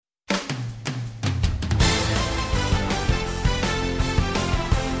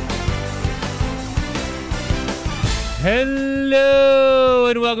Hello,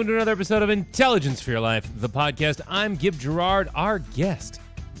 and welcome to another episode of Intelligence for Your Life, the podcast. I'm Gib Gerard. Our guest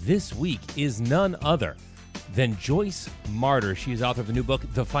this week is none other than Joyce Marter. She is author of the new book,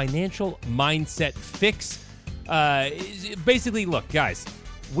 The Financial Mindset Fix. Basically, look, guys,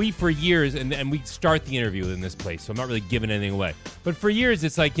 we for years, and we start the interview in this place, so I'm not really giving anything away. But for years,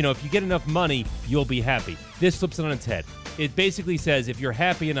 it's like, if you get enough money, you'll be happy. This flips it on its head. It basically says if you're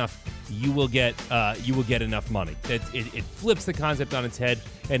happy enough, you will get enough money. It flips the concept on its head,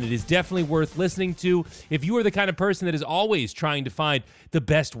 and it is definitely worth listening to. If you are the kind of person that is always trying to find the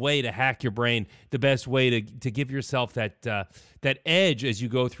best way to hack your brain, the best way to give yourself that edge as you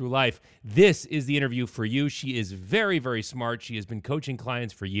go through life, this is the interview for you. She is very, very smart. She has been coaching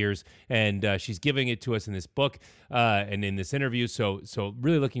clients for years, and she's giving it to us in this book and in this interview. So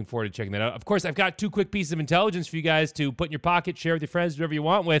really looking forward to checking that out. Of course, I've got two quick pieces of intelligence for you guys to put in your pocket, share with your friends, whoever you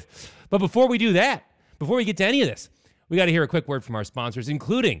want with. But before we do that, before we get to any of this, we got to hear a quick word from our sponsors,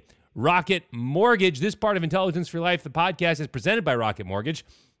 including Rocket Mortgage. This part of Intelligence for Life, the podcast, is presented by Rocket Mortgage.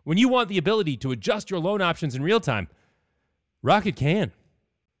 When you want the ability to adjust your loan options in real time, Rocket can.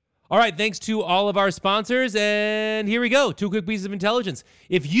 All right, thanks to all of our sponsors, and here we go. Two quick pieces of intelligence.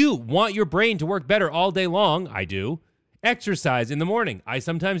 If you want your brain to work better all day long, I do. Exercise in the morning. I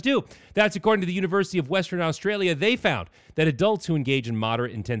sometimes do. That's according to the University of Western Australia. They found that adults who engage in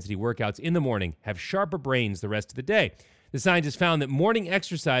moderate intensity workouts in the morning have sharper brains the rest of the day. The scientists found that morning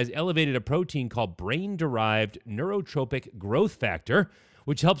exercise elevated a protein called brain-derived neurotropic growth factor,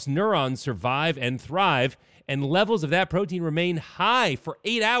 which helps neurons survive and thrive, and levels of that protein remain high for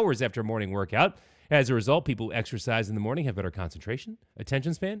 8 hours after a morning workout. As a result, people who exercise in the morning have better concentration,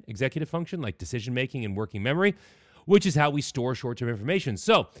 attention span, executive function like decision-making and working memory, which is how we store short-term information.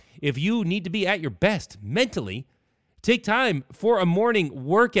 So if you need to be at your best mentally, take time for a morning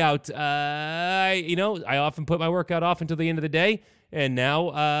workout. I often put my workout off until the end of the day, and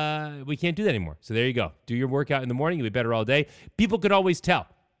now we can't do that anymore. So there you go. Do your workout in the morning. You'll be better all day. People could always tell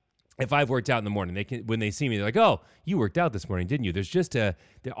if I've worked out in the morning. When they see me, they're like, "Oh, you worked out this morning, didn't you?" There's just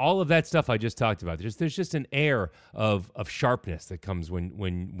all of that stuff I just talked about. There's just an air of sharpness that comes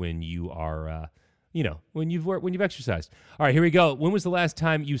when you are when you've exercised. All right, here we go. When was the last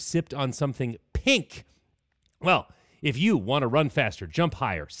time you sipped on something pink? Well, if you want to run faster, jump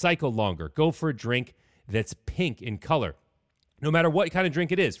higher, cycle longer, go for a drink that's pink in color. No matter what kind of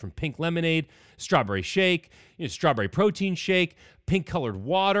drink it is, from pink lemonade, strawberry shake, strawberry protein shake, pink-colored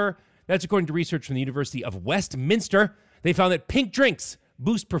water. That's according to research from the University of Westminster. They found that pink drinks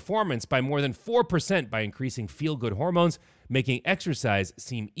boost performance by more than 4% by increasing feel-good hormones, making exercise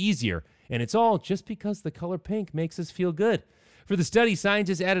seem easier. And it's all just because the color pink makes us feel good. For the study,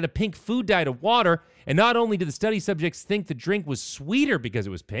 scientists added a pink food dye to water, and not only did the study subjects think the drink was sweeter because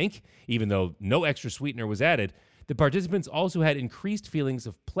it was pink, even though no extra sweetener was added, the participants also had increased feelings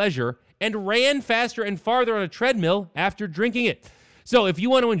of pleasure and ran faster and farther on a treadmill after drinking it. So if you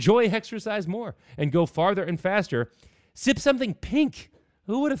want to enjoy exercise more and go farther and faster, sip something pink.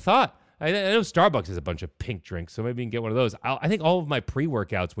 Who would have thought? I know Starbucks has a bunch of pink drinks, so maybe you can get one of those. I think all of my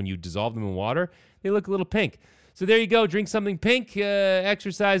pre-workouts, when you dissolve them in water, they look a little pink. So there you go. Drink something pink,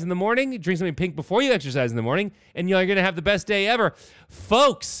 exercise in the morning. Drink something pink before you exercise in the morning, and you're going to have the best day ever.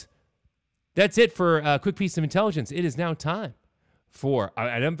 Folks, that's it for a quick piece of intelligence. It is now time for,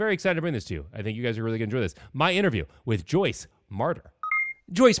 and I'm very excited to bring this to you. I think you guys are really going to enjoy this. My interview with Joyce Marter.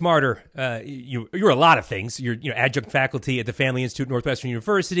 Joyce Marter, you're a lot of things. You're adjunct faculty at the Family Institute, Northwestern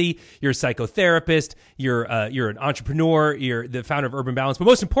University. You're a psychotherapist. You're an entrepreneur. You're the founder of Urban Balance. But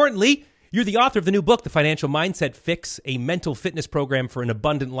most importantly, you're the author of the new book, The Financial Mindset Fix, a mental fitness program for an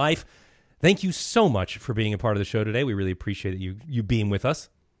abundant life. Thank you so much for being a part of the show today. We really appreciate you being with us.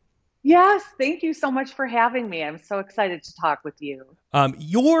 Yes, thank you so much for having me. I'm so excited to talk with you.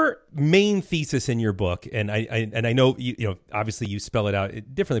 Your main thesis in your book, and I know obviously you spell it out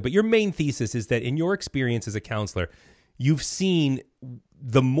differently, but your main thesis is that in your experience as a counselor, you've seen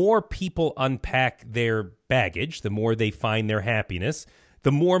the more people unpack their baggage, the more they find their happiness,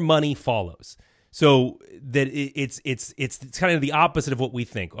 the more money follows. So that it's kind of the opposite of what we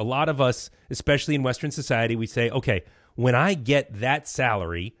think. A lot of us, especially in Western society, we say, okay, when I get that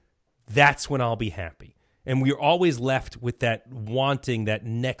salary, that's when I'll be happy. And we're always left with that wanting that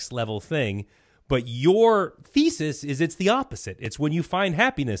next level thing. But your thesis is it's the opposite. It's when you find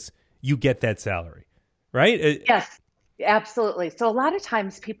happiness, you get that salary, right? Yes, absolutely. So a lot of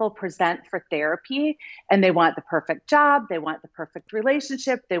times people present for therapy and they want the perfect job, they want the perfect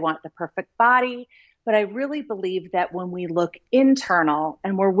relationship, they want the perfect body. But I really believe that when we look internal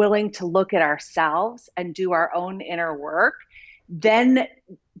and we're willing to look at ourselves and do our own inner work, then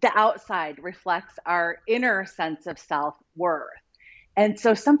the outside reflects our inner sense of self-worth. And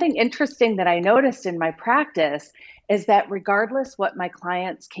so something interesting that I noticed in my practice is that regardless what my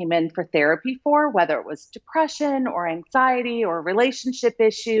clients came in for therapy for, whether it was depression or anxiety or relationship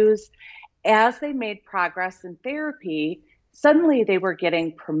issues, as they made progress in therapy, suddenly they were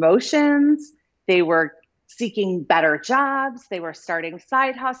getting promotions, they were seeking better jobs, they were starting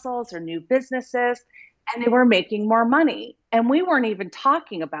side hustles or new businesses, and they were making more money. And we weren't even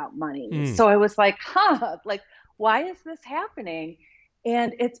talking about money. So I was like, like, why is this happening?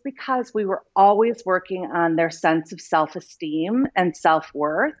 And it's because we were always working on their sense of self-esteem and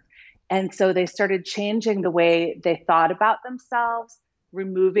self-worth. And so they started changing the way they thought about themselves,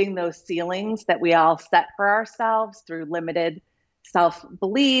 removing those ceilings that we all set for ourselves through limited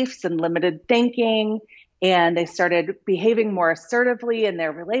self-beliefs and limited thinking. And they started behaving more assertively in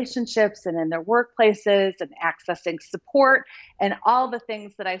their relationships and in their workplaces and accessing support and all the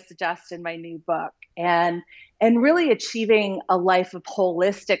things that I suggest in my new book. And really achieving a life of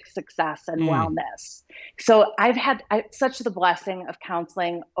holistic success and wellness. So I've had such the blessing of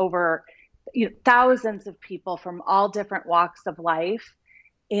counseling over thousands of people from all different walks of life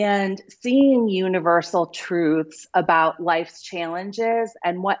and seeing universal truths about life's challenges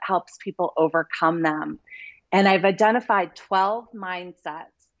and what helps people overcome them. And I've identified 12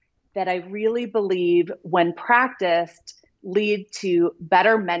 mindsets that I really believe, when practiced, lead to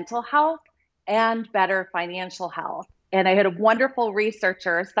better mental health and better financial health. And I had a wonderful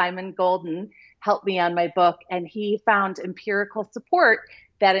researcher, Simon Golden, help me on my book, and he found empirical support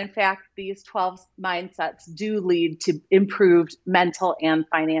that in fact these 12 mindsets do lead to improved mental and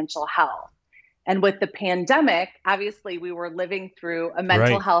financial health. And with the pandemic, obviously we were living through a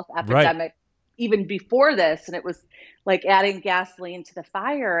mental health epidemic even before this, and it was like adding gasoline to the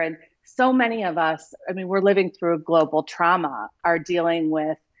fire. And so many of us, I mean, we're living through a global trauma, are dealing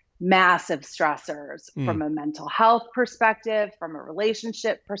with massive stressors from a mental health perspective, from a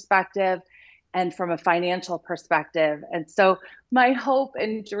relationship perspective, and from a financial perspective. And so my hope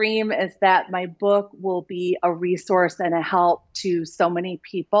and dream is that my book will be a resource and a help to so many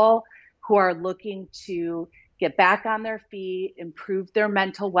people who are looking to get back on their feet, improve their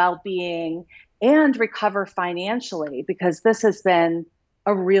mental well-being, and recover financially, because this has been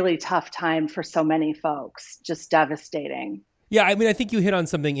a really tough time for so many folks, just devastating. Yeah, I mean, I think you hit on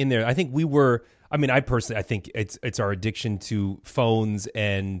something in there. I think I think it's our addiction to phones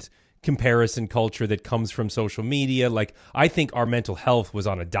and comparison culture that comes from social media. Like, I think our mental health was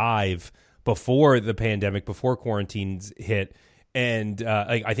on a dive before the pandemic, before quarantines hit. And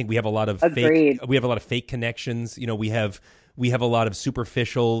I think we have a lot of fake connections. We have a lot of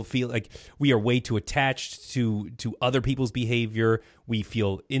superficial feel, like we are way too attached to other people's behavior. We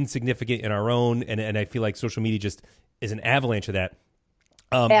feel insignificant in our own. And I feel like social media just is an avalanche of that.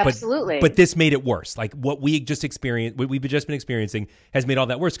 Absolutely. But this made it worse. Like what we just experienced, what we've just been experiencing has made all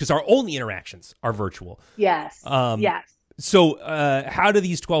that worse because our only interactions are virtual. Yes. Yes. So how do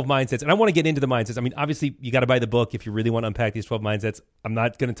these 12 mindsets, and I want to get into the mindsets. I mean, obviously you got to buy the book if you really want to unpack these 12 mindsets. I'm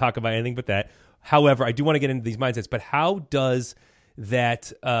not going to talk about anything but that. However, I do want to get into these mindsets, but how does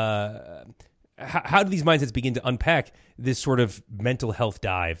that, how do these mindsets begin to unpack this sort of mental health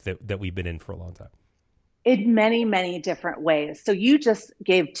dive that we've been in for a long time? In many, many different ways. So you just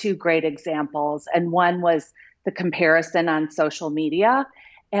gave two great examples, and one was the comparison on social media.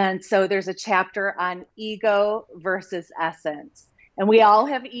 And so there's a chapter on ego versus essence. And we all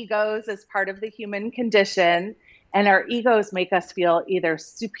have egos as part of the human condition, and our egos make us feel either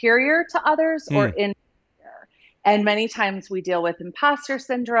superior to others or inferior. And many times we deal with imposter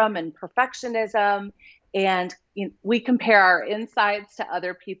syndrome and perfectionism. And we compare our insides to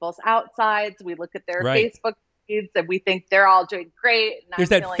other people's outsides. We look at their Facebook feeds and we think they're all doing great. And there's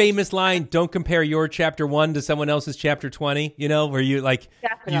that famous line, don't compare your chapter 1 to someone else's chapter 20, where you like,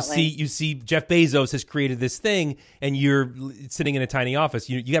 you see Jeff Bezos has created this thing and you're sitting in a tiny office.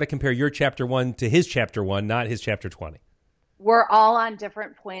 You got to compare your chapter 1 to his chapter 1, not his chapter 20. We're all on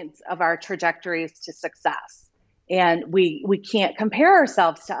different points of our trajectories to success. And we can't compare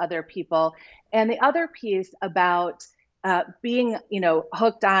ourselves to other people. And the other piece about being,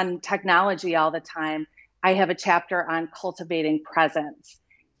 hooked on technology all the time, I have a chapter on cultivating presence.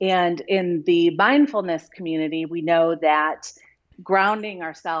 And in the mindfulness community, we know that grounding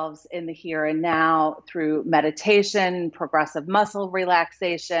ourselves in the here and now through meditation, progressive muscle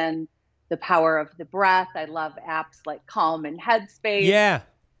relaxation, the power of the breath. I love apps like Calm and Headspace. Yeah.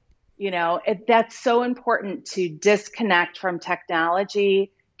 That's so important to disconnect from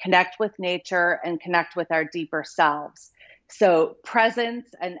technology, connect with nature, and connect with our deeper selves. So presence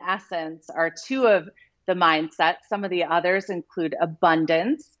and essence are two of the mindset. Some of the others include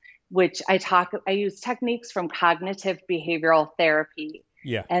abundance, which I use techniques from cognitive behavioral therapy.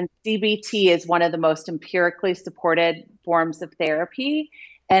 Yeah. And CBT is one of the most empirically supported forms of therapy.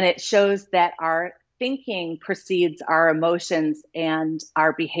 And it shows that our thinking precedes our emotions and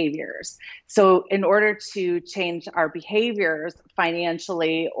our behaviors. So in order to change our behaviors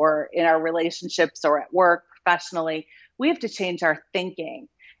financially or in our relationships or at work, professionally, we have to change our thinking.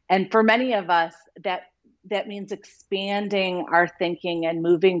 And for many of us, that means expanding our thinking and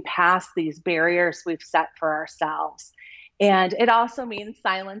moving past these barriers we've set for ourselves. And it also means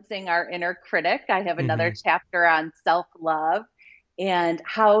silencing our inner critic. I have another chapter on self-love and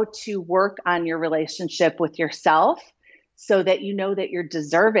how to work on your relationship with yourself so that you know that you're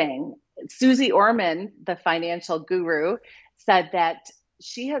deserving. Susie Orman, the financial guru, said that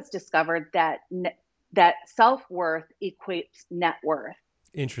she has discovered that self-worth equates net worth.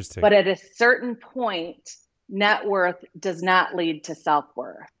 Interesting. But at a certain point, net worth does not lead to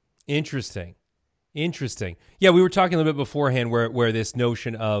self-worth. Interesting. Yeah, we were talking a little bit beforehand where this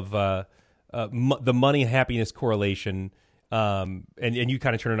notion of the money and happiness correlation, and you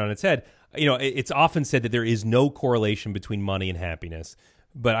kind of turn it on its head. You know, it's often said that there is no correlation between money and happiness.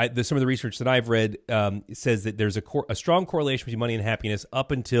 But some of the research that I've read says that there's a strong correlation between money and happiness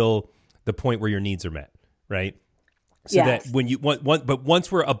up until the point where your needs are met, right? So yes. that when you but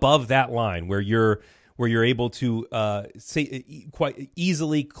once we're above that line where you're able to quite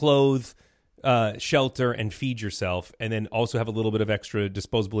easily clothe, shelter, and feed yourself, and then also have a little bit of extra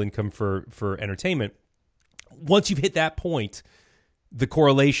disposable income for entertainment. Once you've hit that point, the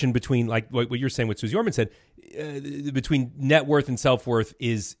correlation between, like what you're saying, what Susie Orman said, between net worth and self-worth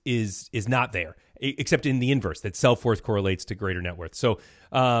is not there, except in the inverse, that self-worth correlates to greater net worth. So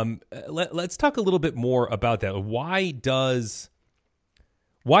let's talk a little bit more about that. Why doesn't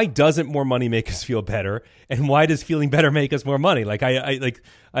more money make us feel better, and why does feeling better make us more money? Like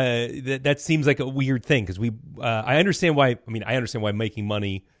that seems like a weird thing, because I understand why. I mean, I understand why making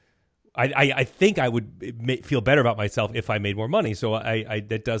money. I think I would feel better about myself if I made more money. So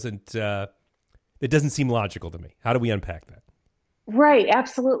that doesn't seem logical to me. How do we unpack that? Right,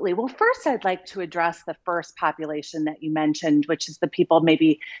 absolutely. Well, first, I'd like to address the first population that you mentioned, which is the people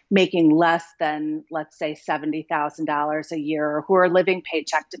maybe making less than, let's say, $70,000 a year, who are living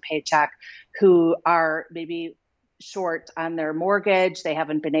paycheck to paycheck, who are maybe short on their mortgage. They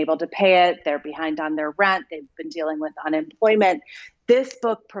haven't been able to pay it. They're behind on their rent. They've been dealing with unemployment. This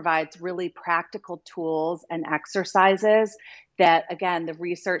book provides really practical tools and exercises that, again, the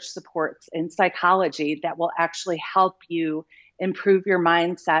research supports in psychology that will actually help you improve your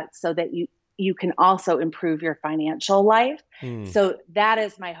mindset so that you can also improve your financial life. So that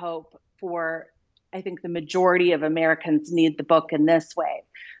is my hope for, I think the majority of Americans need the book in this way.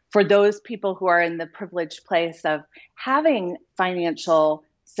 For those people who are in the privileged place of having financial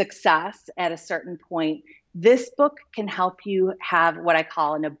success at a certain point, this book can help you have what I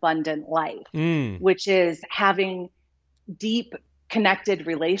call an abundant life, which is having deep connected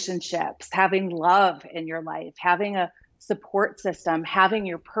relationships, having love in your life, having a support system, having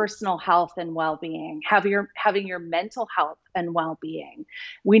your personal health and well-being, having your mental health and well-being.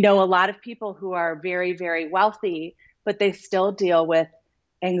 We know a lot of people who are very, very wealthy, but they still deal with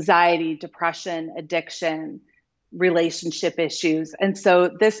anxiety, depression, addiction, relationship issues. And so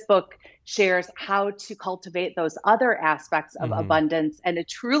this book shares how to cultivate those other aspects of abundance and a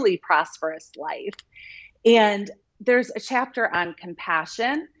truly prosperous life. And there's a chapter on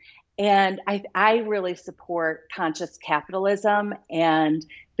compassion. And I really support conscious capitalism and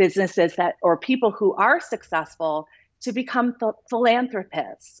businesses or people who are successful to become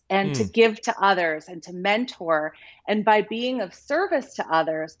philanthropists and to give to others and to mentor. And by being of service to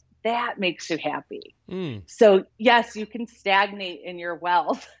others, that makes you happy. So yes, you can stagnate in your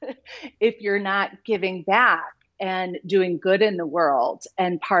wealth if you're not giving back and doing good in the world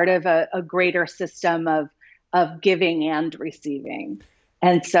and part of a greater system of giving and receiving.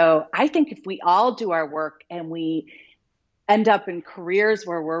 And so I think if we all do our work and we end up in careers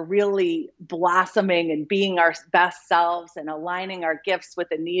where we're really blossoming and being our best selves and aligning our gifts with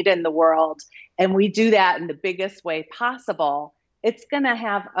a need in the world, and we do that in the biggest way possible, it's going to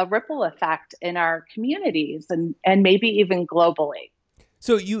have a ripple effect in our communities and maybe even globally.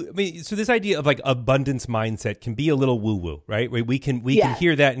 So so this idea of like abundance mindset can be a little woo-woo, right? We can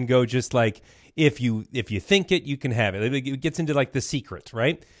hear that and go just like, if you think it, you can have it. It gets into like The Secret,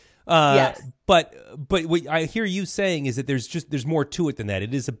 right? Yes. But what I hear you saying is that there's more to it than that.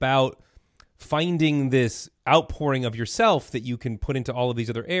 It is about finding this outpouring of yourself that you can put into all of these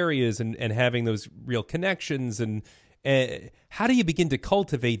other areas and having those real connections. And how do you begin to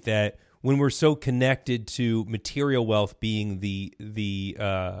cultivate that when we're so connected to material wealth being the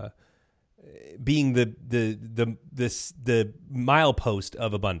milepost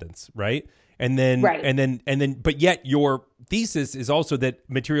of abundance, right? And then, but yet your thesis is also that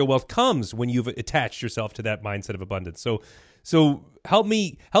material wealth comes when you've attached yourself to that mindset of abundance. So help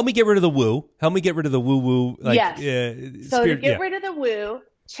me get rid of the woo. Help me get rid of the woo. Yes. So to get rid of the woo,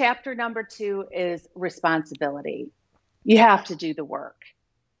 chapter number 2 is responsibility. You have to do the work.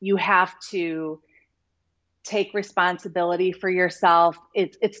 You have to take responsibility for yourself.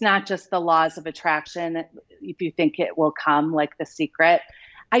 It's not just the laws of attraction. If you think it will come, like The Secret.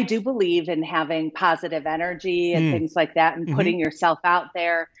 I do believe in having positive energy and things like that and putting yourself out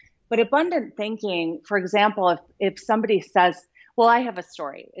there. But abundant thinking, for example, if somebody says, well, I have a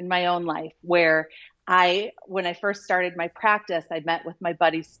story in my own life where when I first started my practice, I met with my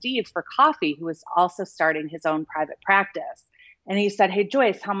buddy Steve for coffee, who was also starting his own private practice. And he said, hey,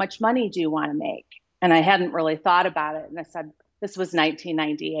 Joyce, how much money do you want to make? And I hadn't really thought about it. And I said, this was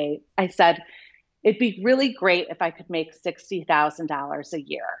 1998. I said, it'd be really great if I could make $60,000 a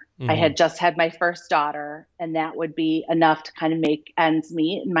year. I had just had my first daughter, and that would be enough to kind of make ends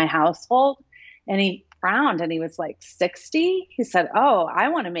meet in my household. And he frowned and he was like, 60? He said, oh, I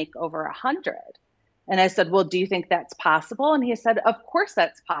want to make over 100. And I said, well, do you think that's possible? And he said, of course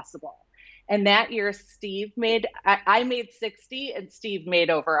that's possible. And that year, I made 60 and Steve made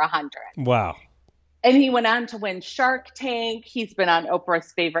over 100. Wow. And he went on to win Shark Tank. He's been on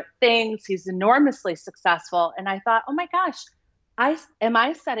Oprah's Favorite Things. He's enormously successful. And I thought, oh my gosh, am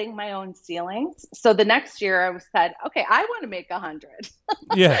I setting my own ceilings? So the next year I said, okay, I want to make 100.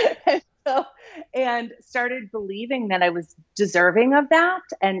 Yeah. and started believing that I was deserving of that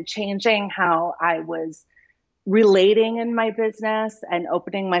and changing how I was relating in my business and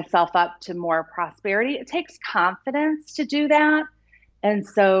opening myself up to more prosperity. It takes confidence to do that. And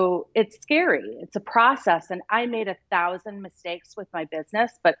so it's scary. It's a process. And I made 1,000 mistakes with my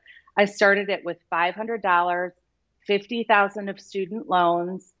business, but I started it with $500, $50,000 of student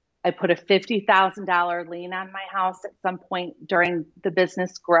loans. I put a $50,000 lien on my house at some point during the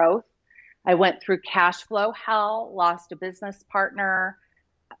business growth. I went through cash flow hell, lost a business partner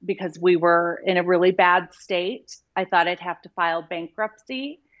because we were in a really bad state. I thought I'd have to file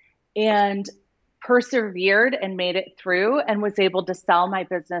bankruptcy, and persevered and made it through and was able to sell my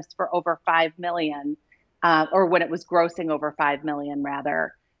business for over 5 million, or when it was grossing over 5 million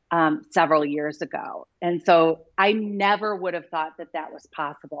rather, several years ago. And so I never would have thought that that was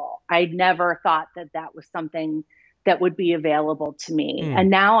possible. I never thought that that was something that would be available to me.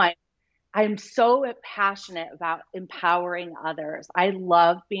 And now I'm so passionate about empowering others. I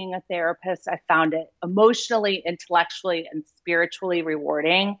love being a therapist. I found it emotionally, intellectually, and spiritually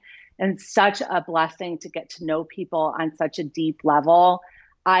rewarding, and such a blessing to get to know people on such a deep level.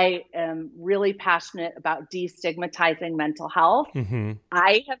 I am really passionate about destigmatizing mental health.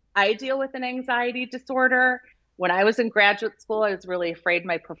 I deal with an anxiety disorder. When I was in graduate school, I was really afraid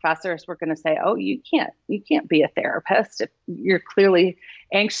my professors were going to say, oh, you can't be a therapist if you're clearly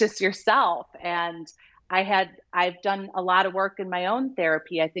anxious yourself. And I've done a lot of work in my own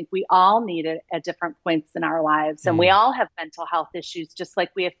therapy. I think we all need it at different points in our lives. And we all have mental health issues, just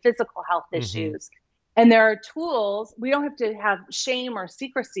like we have physical health issues. And there are tools. We don't have to have shame or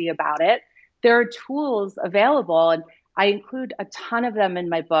secrecy about it. There are tools available. And I include a ton of them in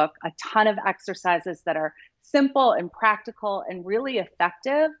my book, a ton of exercises that are simple and practical and really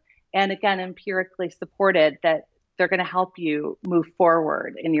effective. And again, empirically supported, that they're going to help you move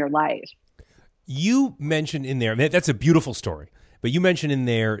forward in your life. You mentioned in there, that's a beautiful story, but you mentioned in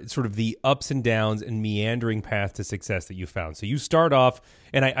there sort of the ups and downs and meandering path to success that you found. So you start off,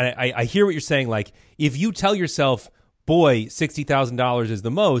 and I hear what you're saying, like if you tell yourself, boy, $60,000 is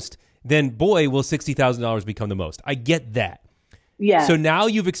the most, then boy, will $60,000 become the most. I get that. Yeah. So now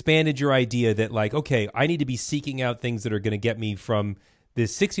you've expanded your idea that like, okay, I need to be seeking out things that are going to get me from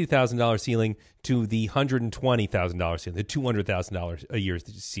this $60,000 ceiling to the $120,000 ceiling, the $200,000 a year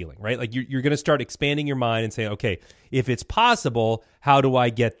ceiling, right? Like you're going to start expanding your mind and say, okay, if it's possible, how do I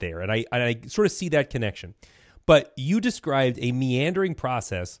get there? And I sort of see that connection. But you described a meandering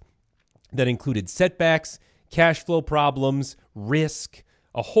process that included setbacks, cash flow problems, risk,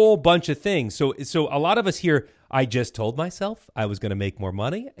 a whole bunch of things. So a lot of us here, I just told myself I was going to make more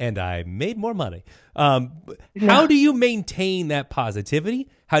money, and I made more money. How do you maintain that positivity?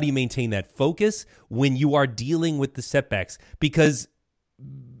 How do you maintain that focus when you are dealing with the setbacks? Because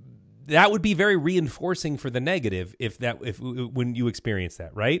that would be very reinforcing for the negative if when you experience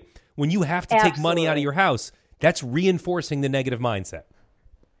that, right? When you have to take money out of your house, that's reinforcing the negative mindset.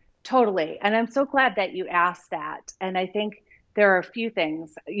 Totally. And I'm so glad that you asked that. And I think there are a few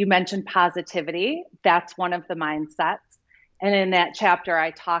things. You mentioned positivity. That's one of the mindsets. And in that chapter,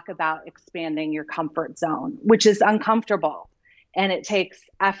 I talk about expanding your comfort zone, which is uncomfortable and it takes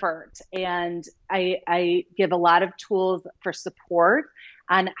effort. And I give a lot of tools for support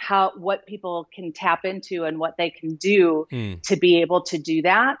on what people can tap into and what they can do to be able to do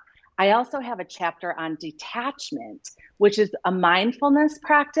that. I also have a chapter on detachment, which is a mindfulness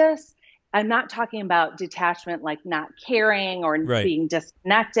practice. I'm not talking about detachment like not caring or being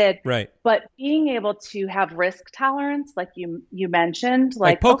disconnected, but being able to have risk tolerance, like you mentioned.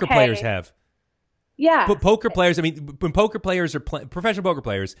 Like poker players have. Yeah. But poker players, I mean, when poker players are professional poker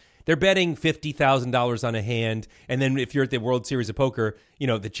players, they're betting $50,000 on a hand. And then if you're at the World Series of Poker,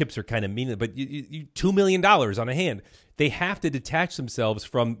 the chips are kind of meaningless, but you $2 million on a hand. They have to detach themselves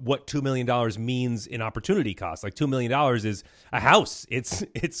from what $2 million means in opportunity cost. Like $2 million is a house. It's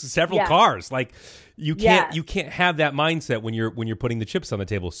several cars. Like you can't have that mindset when you're putting the chips on the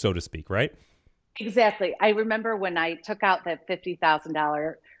table, so to speak, right? Exactly. I remember when I took out that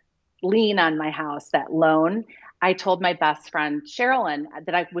 $50,000 lien on my house, that loan, I told my best friend, Sherilyn,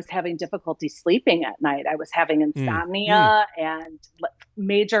 that I was having difficulty sleeping at night. I was having insomnia and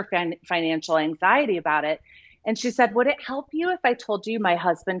major financial anxiety about it. And she said, would it help you if I told you my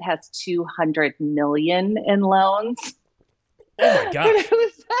husband has 200 million in loans? Oh my gosh.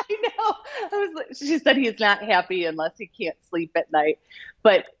 I know. She said he's not happy unless he can't sleep at night.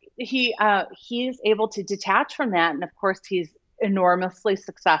 But he is able to detach from that. And of course, he's enormously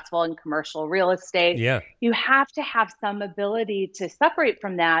successful in commercial real estate. Yeah. You have to have some ability to separate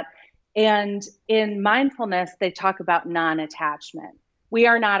from that. And in mindfulness, they talk about non-attachment. We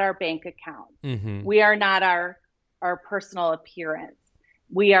are not our bank account. Mm-hmm. We are not our personal appearance.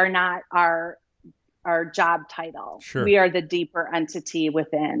 We are not our job title. Sure. We are the deeper entity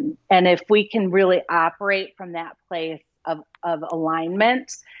within. And if we can really operate from that place of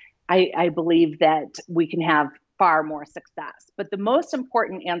alignment, I believe that we can have far more success. But the most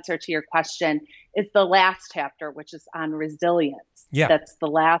important answer to your question is the last chapter, which is on resilience. Yeah. That's the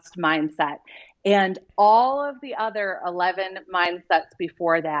last mindset. And all of the other 11 mindsets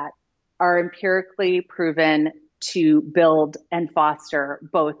before that are empirically proven to build and foster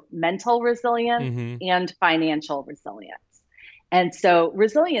both mental resilience and financial resilience. And so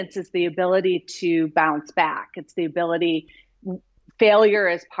resilience is the ability to bounce back. It's the ability, failure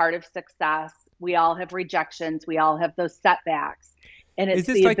is part of success. We all have rejections. We all have those setbacks. And it's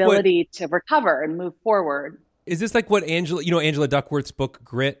the ability to recover and move forward. Is this like what Angela Duckworth's book,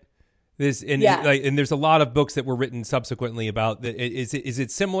 Grit? And there's a lot of books that were written subsequently about that. Is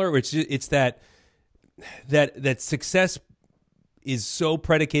it similar? It's that success is so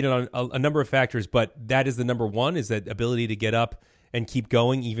predicated on a number of factors, but that is the number one, is that ability to get up and keep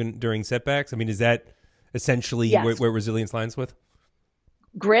going even during setbacks. I mean, is that essentially where resilience lies with?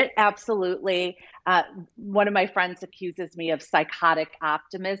 Grit, absolutely. One of my friends accuses me of psychotic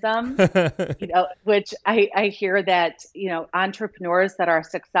optimism, which I hear that, entrepreneurs that are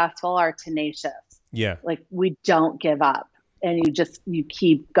successful are tenacious. Yeah. Like we don't give up and you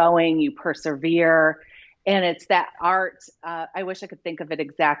keep going, you persevere. And it's that art. I wish I could think of it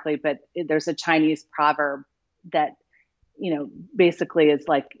exactly, but there's a Chinese proverb that, basically is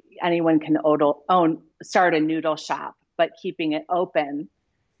like anyone can start a noodle shop, but keeping it open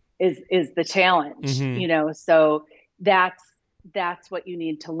is the challenge, so that's what you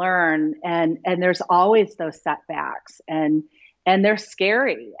need to learn. And there's always those setbacks and they're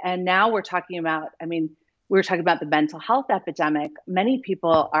scary. And now we're talking about the mental health epidemic. Many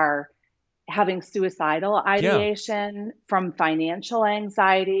people are having suicidal ideation from financial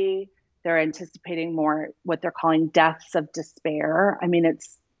anxiety. They're anticipating more what they're calling deaths of despair. I mean,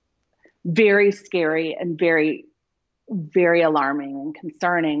 it's very scary and very, very alarming and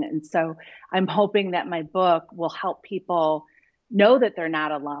concerning. And so I'm hoping that my book will help people know that they're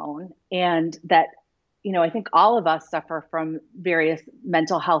not alone and that, I think all of us suffer from various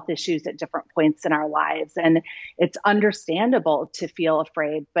mental health issues at different points in our lives. And it's understandable to feel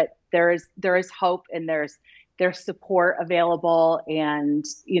afraid, but there is hope and there's support available. And,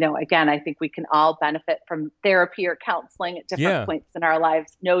 again, I think we can all benefit from therapy or counseling at different points in our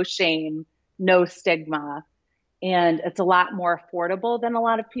lives. No shame, no stigma. And it's a lot more affordable than a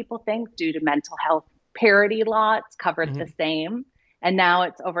lot of people think due to mental health parity law. It's covered the same. And now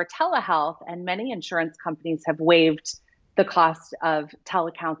it's over telehealth, and many insurance companies have waived the cost of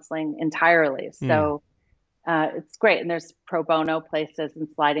telecounseling entirely. So it's great. And there's pro bono places and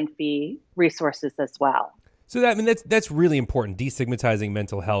sliding fee resources as well. So that's really important, destigmatizing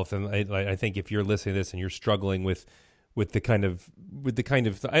mental health. And I think if you're listening to this and you're struggling with the kind of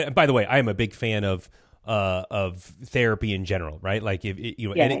by the way, I am a big fan of of therapy in general, right? Like if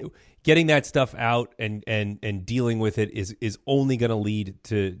getting that stuff out and dealing with it is only going to lead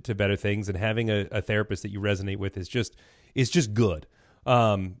to better things, and having a therapist that you resonate with is just good.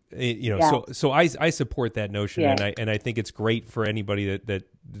 So I support that notion, and I think it's great for anybody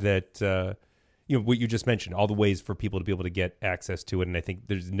that what you just mentioned, all the ways for people to be able to get access to it. And I think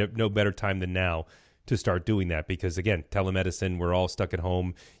there's no better time than now to start doing that, because again, telemedicine, we're all stuck at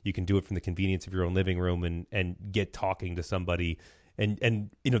home. You can do it from the convenience of your own living room and get talking to somebody. And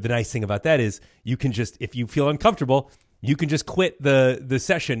the nice thing about that is you can just, if you feel uncomfortable, you can just quit the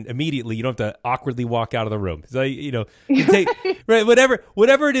session immediately. You don't have to awkwardly walk out of the room. So, you take, right,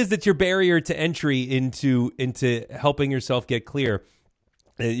 whatever it is that's your barrier to entry into helping yourself get clear.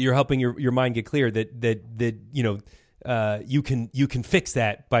 You're helping your mind get clear that you can fix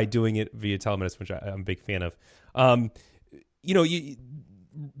that by doing it via telemedicine, which I'm a big fan of.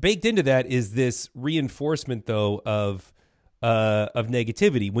 Baked into that is this reinforcement, though, of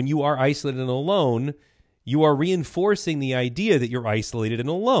negativity. When you are isolated and alone, you are reinforcing the idea that you're isolated and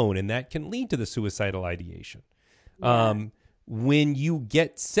alone, and that can lead to the suicidal ideation. Yeah. When you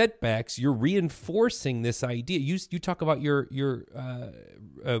get setbacks, you're reinforcing this idea. You talk about your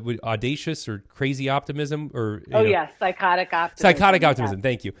audacious or crazy optimism, or psychotic optimism. Psychotic optimism. Yeah.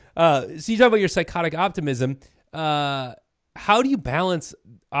 Thank you. So you talk about your psychotic optimism. How do you balance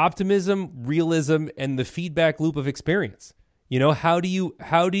optimism, realism, and the feedback loop of experience? How do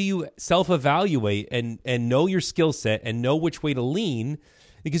you self-evaluate and know your skill set and know which way to lean?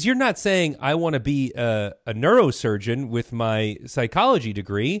 Because you're not saying, I want to be a neurosurgeon with my psychology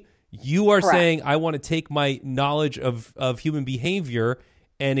degree. You are Correct. Saying, I want to take my knowledge of human behavior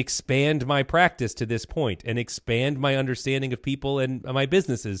and expand my practice to this point and expand my understanding of people and my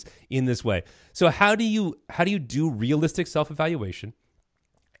businesses in this way. So how do you do realistic self-evaluation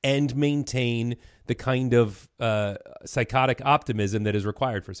and maintain the kind of psychotic optimism that is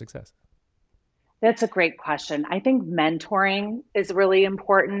required for success? That's a great question. I think mentoring is really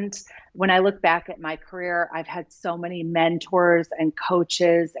important. When I look back at my career, I've had so many mentors and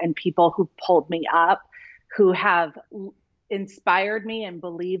coaches and people who pulled me up, who have inspired me and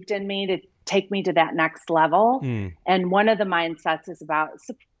believed in me to take me to that next level. And one of the mindsets is about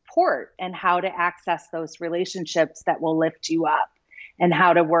support and how to access those relationships that will lift you up, and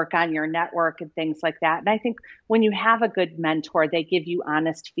how to work on your network and things like that. And I think when you have a good mentor, they give you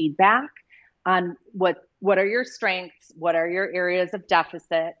honest feedback on what are your strengths, what are your areas of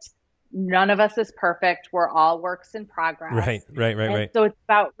deficit. None of us is perfect. We're all works in progress. Right. So it's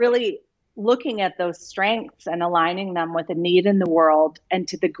about really looking at those strengths and aligning them with a need in the world and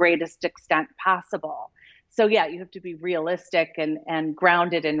to the greatest extent possible. So yeah, you have to be realistic and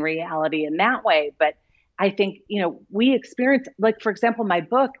grounded in reality in that way. But I think, we experience, like, for example, my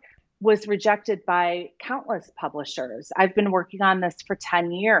book was rejected by countless publishers. I've been working on this for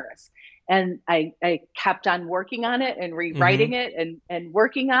 10 years. And I kept on working on it and rewriting it and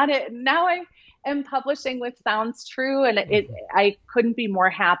working on it. And now I am publishing with Sounds True. And I couldn't be more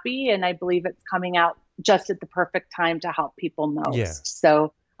happy. And I believe it's coming out just at the perfect time to help people most. Yeah.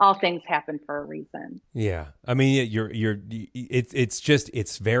 So all things happen for a reason. Yeah. I mean,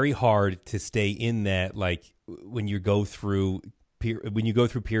 it's very hard to stay in that, like when you go through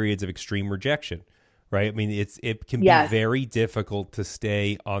periods of extreme rejection. Right. I mean, it can be very difficult to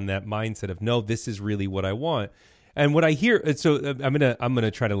stay on that mindset of, no, this is really what I want. And what I hear, so I'm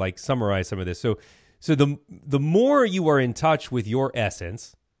gonna try to like summarize some of this. So the more you are in touch with your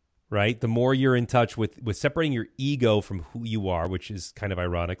essence, right, the more you're in touch with separating your ego from who you are, which is kind of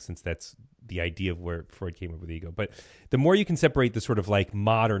ironic since that's the idea of where Freud came up with ego. But the more you can separate the sort of like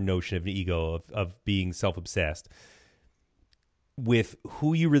modern notion of an ego of being self-obsessed with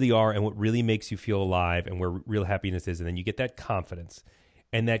who you really are and what really makes you feel alive and where real happiness is. And then you get that confidence.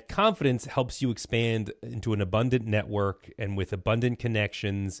 And that confidence helps you expand into an abundant network and with abundant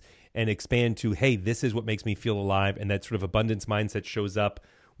connections and expand to, hey, this is what makes me feel alive. And that sort of abundance mindset shows up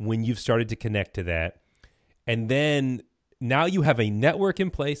when you've started to connect to that. And then now you have a network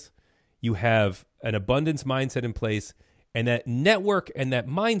in place. You have an abundance mindset in place. And that network and that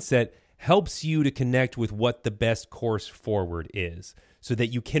mindset helps you to connect with what the best course forward is, so that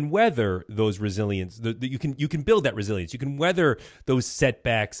you can weather those resilience. You can build that resilience. You can weather those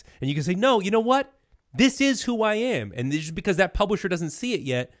setbacks, and you can say, no, you know what? This is who I am. And just because that publisher doesn't see it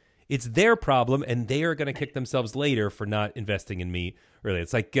yet, it's their problem, and they are going to kick themselves later for not investing in me early.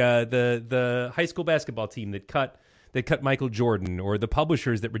 It's like the high school basketball team that cut Michael Jordan, or the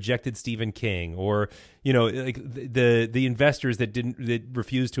publishers that rejected Stephen King, or like the investors that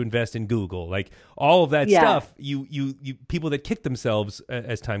refused to invest in Google, like all of that stuff. You people that kick themselves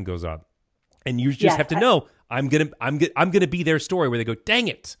as time goes on. And you just have to know, I'm gonna be their story where they go, dang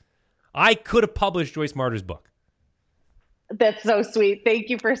it, I could have published Joyce Marder's book. That's so sweet. Thank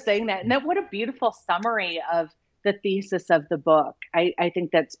you for saying that. And what a beautiful summary of the thesis of the book. I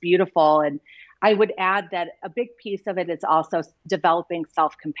think that's beautiful. And I would add that a big piece of it is also developing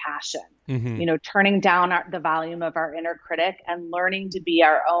self-compassion, turning down the volume of our inner critic and learning to be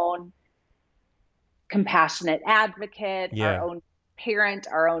our own compassionate advocate, our own parent,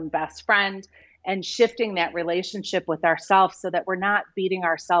 our own best friend, and shifting that relationship with ourselves so that we're not beating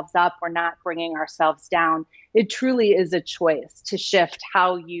ourselves up, we're not bringing ourselves down. It truly is a choice to shift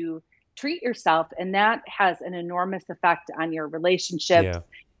how you treat yourself, and that has an enormous effect on your relationships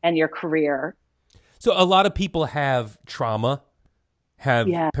and your career. So a lot of people have trauma, have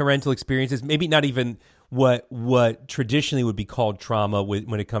parental experiences, maybe not even what traditionally would be called trauma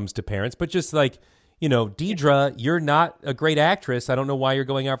when it comes to parents, but just like, Deidre, you're not a great actress. I don't know why you're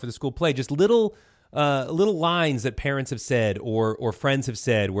going out for the school play. Just little lines that parents have said or friends have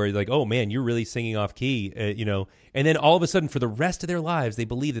said where like, oh man, you're really singing off key, and then all of a sudden for the rest of their lives, they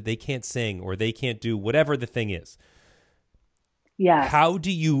believe that they can't sing or they can't do whatever the thing is. Yeah. How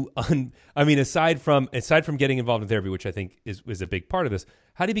do you, aside from getting involved in therapy, which I think is a big part of this,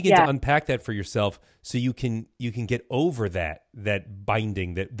 how do you begin to unpack that for yourself so you can get over that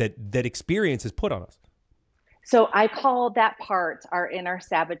binding that experience has put on us? So I call that part our inner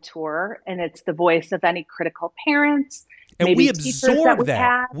saboteur, and it's the voice of any critical parents. And we absorb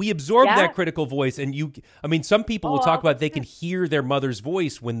that. We absorb that critical voice. And some people will talk about they can hear their mother's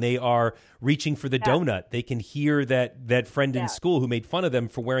voice when they are reaching for the donut. They can hear that friend in school who made fun of them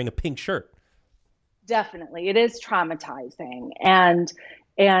for wearing a pink shirt. Definitely. It is traumatizing.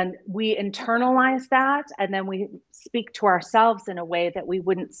 And we internalize that, and then we speak to ourselves in a way that we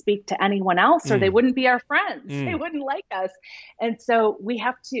wouldn't speak to anyone else, or they wouldn't be our friends. They wouldn't like us. And so we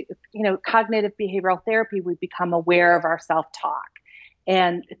have to, cognitive behavioral therapy, we become aware of our self-talk.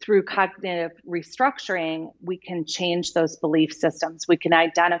 And through cognitive restructuring, we can change those belief systems. We can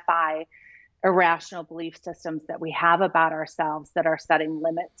identify irrational belief systems that we have about ourselves that are setting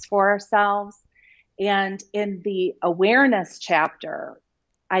limits for ourselves. And in the awareness chapter,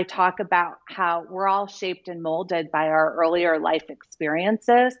 I talk about how we're all shaped and molded by our earlier life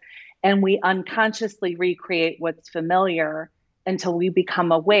experiences, and we unconsciously recreate what's familiar until we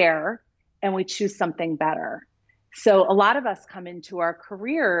become aware and we choose something better. So a lot of us come into our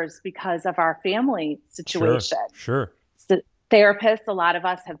careers because of our family situation. Sure. So therapists, a lot of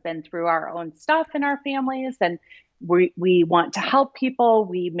us have been through our own stuff in our families, and we want to help people.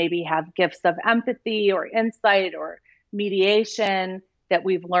 We maybe have gifts of empathy or insight or mediation that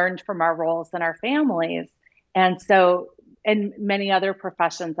we've learned from our roles in our families. And so, in many other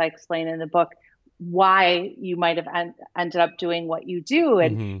professions, I explain in the book why you might have ended up doing what you do.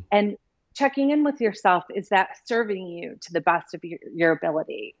 And checking in with yourself, is that serving you to the best of your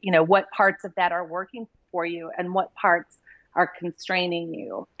ability? What parts of that are working for you and what parts are constraining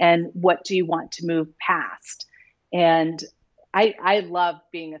you, and what do you want to move past? And I love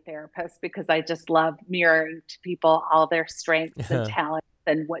being a therapist because I just love mirroring to people all their strengths and talents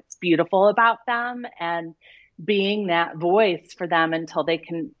and what's beautiful about them, and being that voice for them until they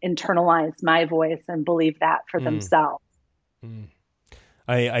can internalize my voice and believe that for themselves.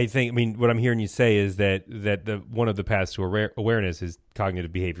 I think, what I'm hearing you say is that one of the paths to awareness is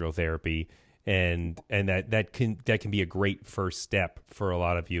cognitive behavioral therapy, and that can be a great first step for a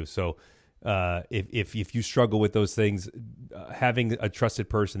lot of you. So if you struggle with those things, having a trusted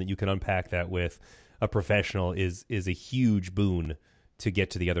person that you can unpack that with, a professional, is a huge boon to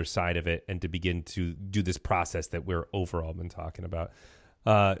get to the other side of it and to begin to do this process that we're overall been talking about.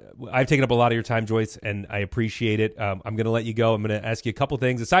 I've taken up a lot of your time, Joyce, and I appreciate it. I'm going to let you go. I'm going to ask you a couple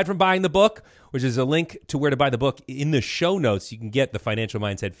things. Aside from buying the book, which is a link to where to buy the book in the show notes, you can get the Financial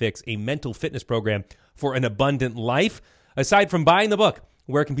Mindset Fix, a mental fitness program for an abundant life. Aside from buying the book,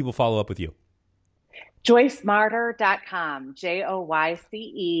 where can people follow up with you? JoyceMarder.com,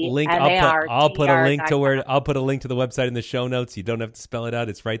 JoyceMarder. I'll put a link to the website in the show notes. You don't have to spell it out.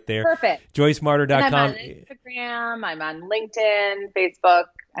 It's right there. Perfect. JoyceMarder.com. I'm on Instagram. I'm on LinkedIn, Facebook.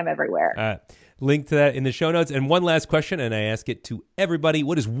 I'm everywhere. Link to that in the show notes. And one last question, and I ask it to everybody.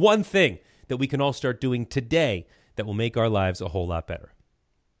 What is one thing that we can all start doing today that will make our lives a whole lot better?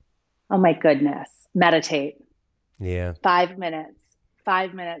 Oh my goodness. Meditate. Yeah. 5 minutes.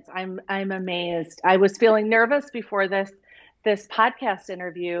 5 minutes. I'm amazed. I was feeling nervous before this podcast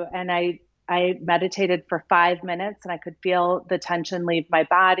interview, and I meditated for 5 minutes, and I could feel the tension leave my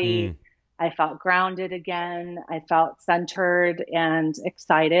body. I felt grounded again. I felt centered and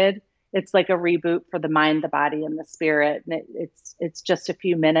excited. it's like a reboot for the mind, the body, and the spirit. And it's just a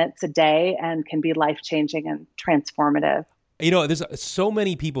few minutes a day and can be life-changing and transformative. There's so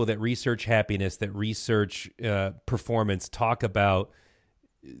many people that research happiness, that research performance, talk about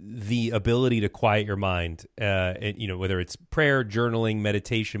the ability to quiet your mind, and, whether it's prayer, journaling,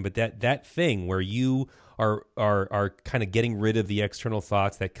 meditation, but that thing where you are kind of getting rid of the external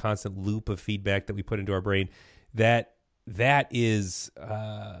thoughts, that constant loop of feedback that we put into our brain, that is,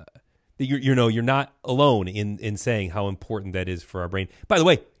 you're not alone in saying how important that is for our brain. By the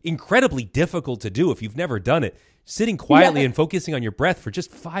way, incredibly difficult to do if you've never done it. Sitting quietly and focusing on your breath for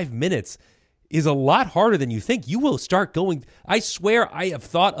just 5 minutes is a lot harder than you think. You will start going. I swear I have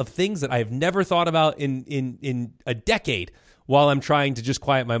thought of things that I have never thought about in a decade while I'm trying to just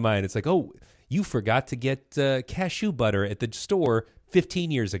quiet my mind. It's like, oh, you forgot to get cashew butter at the store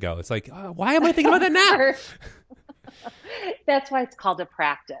 15 years ago. It's like, why am I thinking about that now? That's why it's called a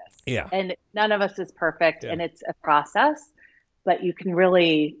practice. Yeah. And none of us is perfect, and it's a process, but you can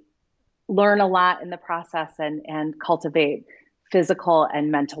really learn a lot in the process and cultivate physical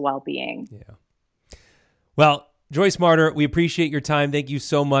and mental well-being. Yeah. Well, Joyce Marter, we appreciate your time. Thank you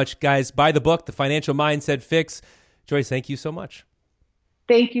so much. Guys, buy the book, The Financial Mindset Fix. Joyce, thank you so much.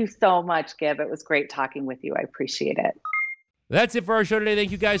 Thank you so much, Gib. It was great talking with you. I appreciate it. That's it for our show today.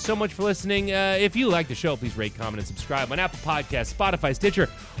 Thank you guys so much for listening. If you like the show, please rate, comment, and subscribe on Apple Podcasts, Spotify, Stitcher,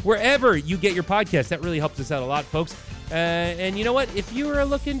 wherever you get your podcasts. That really helps us out a lot, folks. And you know what? If you are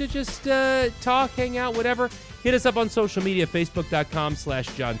looking to just talk, hang out, whatever, hit us up on social media,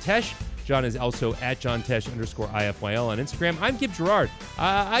 facebook.com/John Tesh. John is also at John Tesh _IFYL on Instagram. I'm Gib Gerard.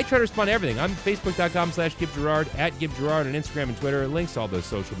 I try to respond to everything. I'm facebook.com/Gib Gerard, at Gib Gerard on Instagram and Twitter. Links to all those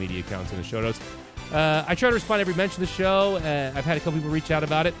social media accounts in the show notes. I try to respond to every mention of the show. I've had a couple people reach out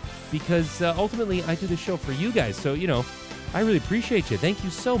about it because ultimately I do the show for you guys. So, I really appreciate you. Thank you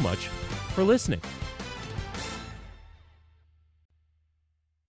so much for listening.